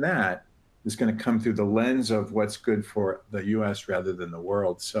 But even that is going to come through the lens of what's good for the US rather than the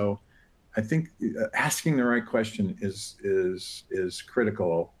world. So I think asking the right question is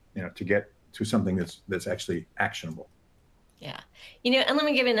critical, to get to something that's actually actionable. Yeah. And let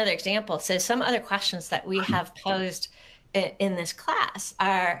me give you another example. So some other questions that we have posed in this class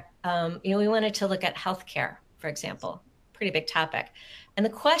are, we wanted to look at healthcare, for example, pretty big topic. And the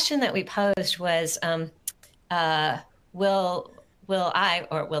question that we posed was, will will I,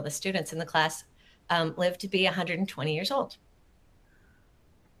 or will the students in the class live to be 120 years old?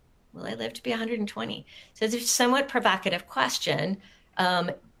 Will I live to be 120? So it's a somewhat provocative question.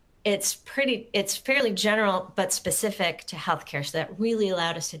 It's fairly general, but specific to healthcare. So that really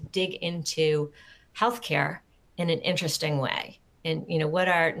allowed us to dig into healthcare in an interesting way. And, what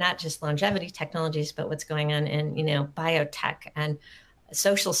are not just longevity technologies, but what's going on in, biotech and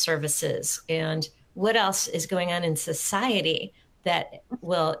social services, and what else is going on in society that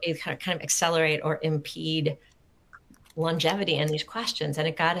will kind of accelerate or impede longevity in these questions. And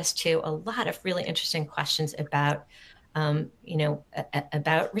it got us to a lot of really interesting questions about,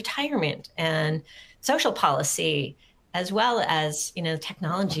 about retirement and social policy, as well as,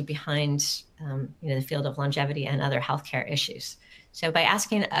 technology behind, the field of longevity and other healthcare issues. So by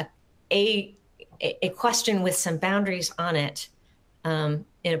asking a question with some boundaries on it in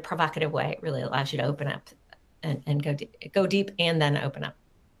a provocative way, it really allows you to open up and go deep and then open up.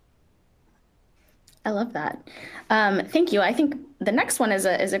 I love that. Thank you. I think the next one is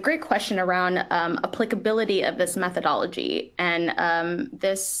a great question around applicability of this methodology. And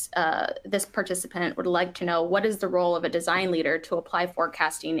this participant would like to know, what is the role of a design leader to apply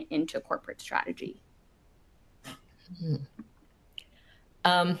forecasting into corporate strategy?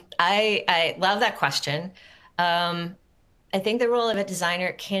 I love that question. I think the role of a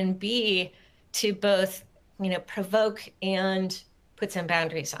designer can be to both, provoke and put some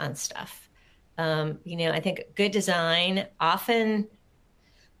boundaries on stuff. I think good design often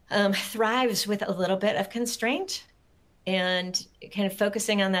thrives with a little bit of constraint, and kind of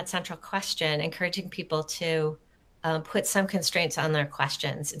focusing on that central question, encouraging people to put some constraints on their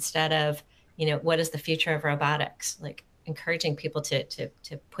questions instead of, what is the future of robotics? Like encouraging people to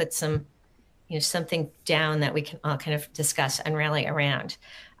put some, something down that we can all kind of discuss and rally around.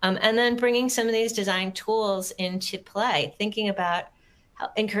 And then bringing some of these design tools into play, thinking about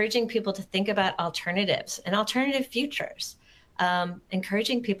encouraging people to think about alternatives and alternative futures,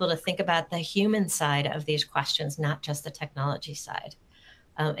 encouraging people to think about the human side of these questions, not just the technology side.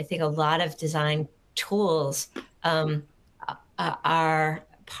 I think a lot of design tools are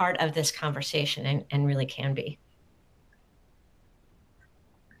part of this conversation and really can be.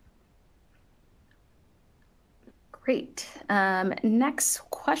 Great. Next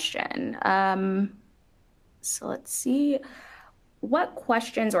question. So let's see. What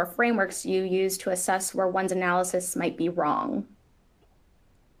questions or frameworks do you use to assess where one's analysis might be wrong?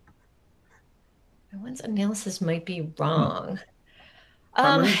 One's analysis might be wrong.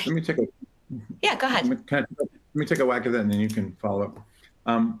 Let me take a. Yeah, go ahead. Let me take a whack at that, and then you can follow up.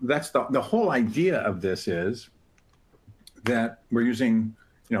 That's the whole idea of this is that we're using,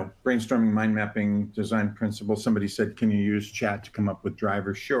 brainstorming, mind mapping, design principles. Somebody said, can you use chat to come up with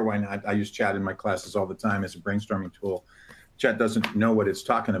drivers? Sure, why not? I use chat in my classes all the time as a brainstorming tool. Chat doesn't know what it's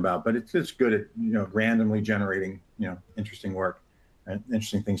talking about, but it's good at, randomly generating, interesting work and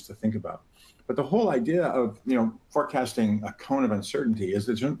interesting things to think about. But the whole idea of, forecasting a cone of uncertainty is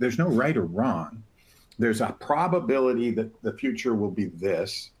that there's no right or wrong. There's a probability that the future will be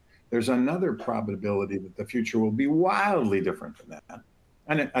this. There's another probability that the future will be wildly different than that,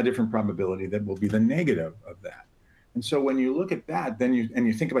 and a different probability that will be the negative of that. And so when you look at that, then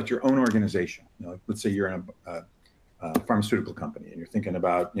you think about your own organization. Let's say you're in a pharmaceutical company, and you're thinking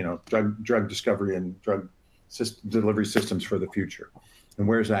about, drug discovery and drug delivery systems for the future, and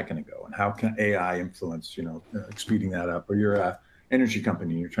where's that going to go, and how can AI influence, speeding that up? Or you're a energy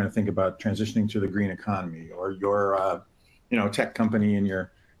company, and you're trying to think about transitioning to the green economy, or you're a, tech company, and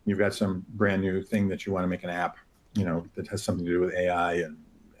you've got some brand new thing that you want to make an app, that has something to do with AI and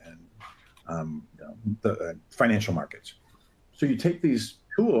the financial markets. So you take these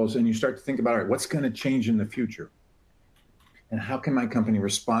tools and you start to think about, all right, what's going to change in the future? And how can my company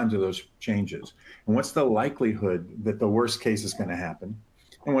respond to those changes? And what's the likelihood that the worst case is going to happen?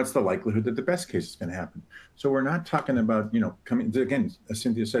 And what's the likelihood that the best case is going to happen? So we're not talking about, coming, again, as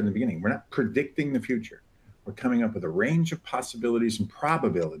Cynthia said in the beginning, we're not predicting the future. We're coming up with a range of possibilities and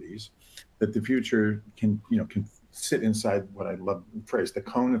probabilities that the future can sit inside what I love the phrase, the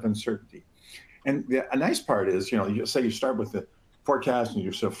cone of uncertainty. And a nice part is, you say you start with the forecast and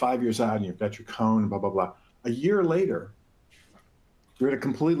you're 5 years out and you've got your cone, blah, blah, blah. A year later, you're at a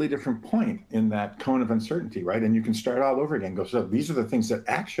completely different point in that cone of uncertainty, right? And you can start all over again. Go, so these are the things that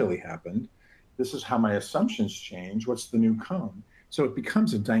actually happened. This is how my assumptions change. What's the new cone? So it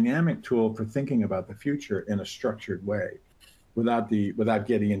becomes a dynamic tool for thinking about the future in a structured way, without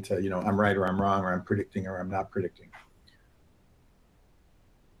getting into, I'm right or I'm wrong, or I'm predicting or I'm not predicting.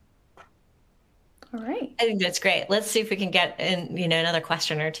 All right. I think that's great. Let's see if we can get in, another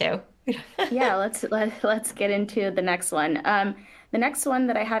question or two. Yeah, let's get into the next one. The next one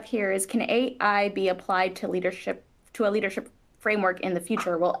that I have here is, can AI be applied to a leadership framework in the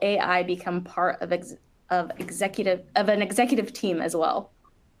future? Will AI become part of an executive team as well?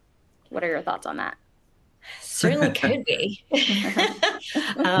 What are your thoughts on that? Certainly could be.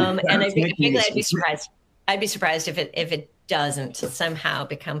 And I'd be surprised. I'd be surprised if it doesn't somehow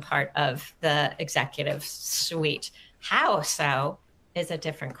become part of the executive suite. How so is a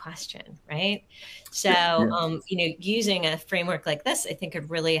different question, right? So, using a framework like this, I think could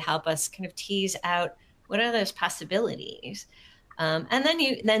really help us kind of tease out what are those possibilities. And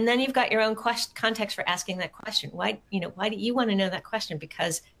then you've got your own context for asking that question. Why do you want to know that question?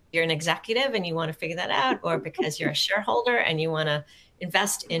 Because you're an executive and you want to figure that out, or because you're a shareholder and you want to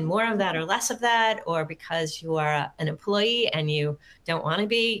invest in more of that or less of that, or because you are an employee and you don't want to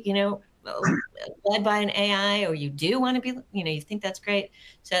be, led by an AI, or you do want to be, you think that's great.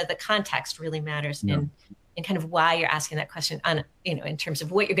 So the context really matters in kind of why you're asking that question on, in terms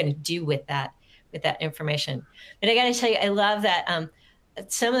of what you're going to do with that information. But I got to tell you, I love that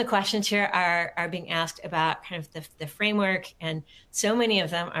some of the questions here are being asked about kind of the framework, and so many of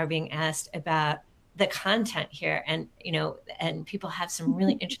them are being asked about the content here. And, and people have some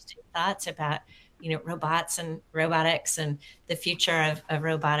really interesting thoughts about, robots and robotics and the future of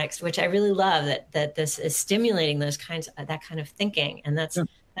robotics, which I really love that this is stimulating that kind of thinking. And that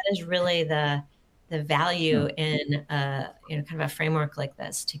is really the value in, kind of a framework like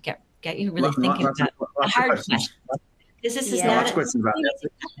this, to get you really thinking about a hard question. This is not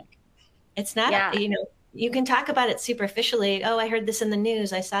it's not, you can talk about it superficially. Oh, I heard this in the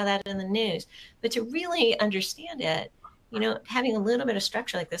news. I saw that in the news. But to really understand it, having a little bit of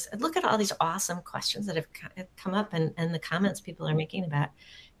structure like this, look at all these awesome questions that have come up and the comments people are making about,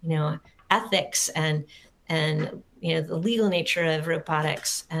 ethics and the legal nature of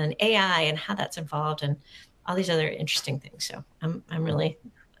robotics and AI and how that's involved and all these other interesting things. So I'm really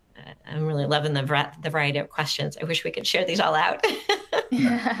loving the variety of questions. I wish we could share these all out.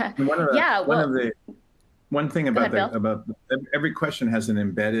 One thing about every question has an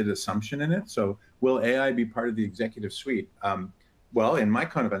embedded assumption in it. So will AI be part of the executive suite? Well, in my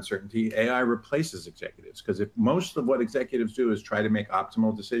kind of uncertainty, AI replaces executives, because if most of what executives do is try to make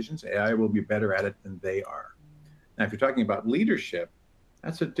optimal decisions, AI will be better at it than they are. Now, if you're talking about leadership,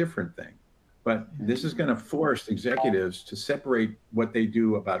 that's a different thing. But this is going to force executives to separate what they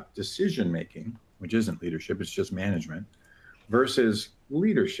do about decision making, which isn't leadership, it's just management, versus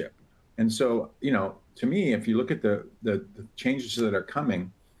leadership. And so, to me, if you look at the changes that are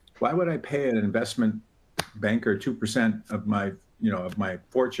coming, why would I pay an investment banker 2% of my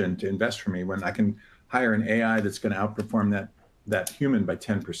fortune to invest for me when I can hire an AI that's going to outperform that human by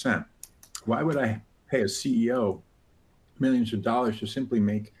 10%? Why would I pay a CEO millions of dollars to simply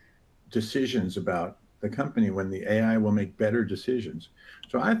make decisions about the company when the AI will make better decisions?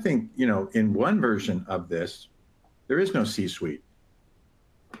 So I think, in one version of this, there is no C-suite.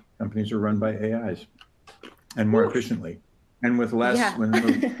 Companies are run by AIs, and more efficiently, and with less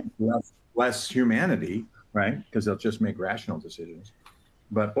less humanity, right? Because they'll just make rational decisions.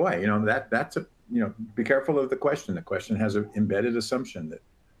 But boy, that's be careful of the question. The question has an embedded assumption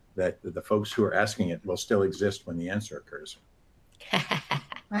that the folks who are asking it will still exist when the answer occurs.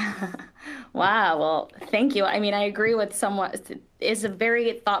 Wow. Well, thank you. I mean, I agree with somewhat. It's a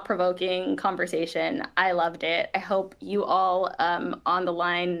very thought-provoking conversation. I loved it. I hope you all on the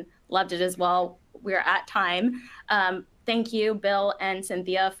line loved it as well. We're at time. Thank you, Bill and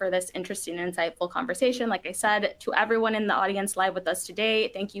Cynthia, for this interesting and insightful conversation. Like I said, to everyone in the audience live with us today,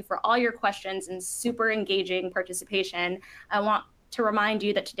 thank you for all your questions and super engaging participation. I want to remind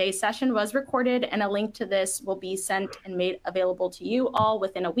you that today's session was recorded, and a link to this will be sent and made available to you all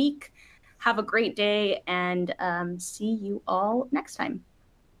within a week. Have a great day, and see you all next time.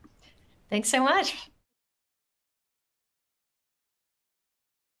 Thanks so much.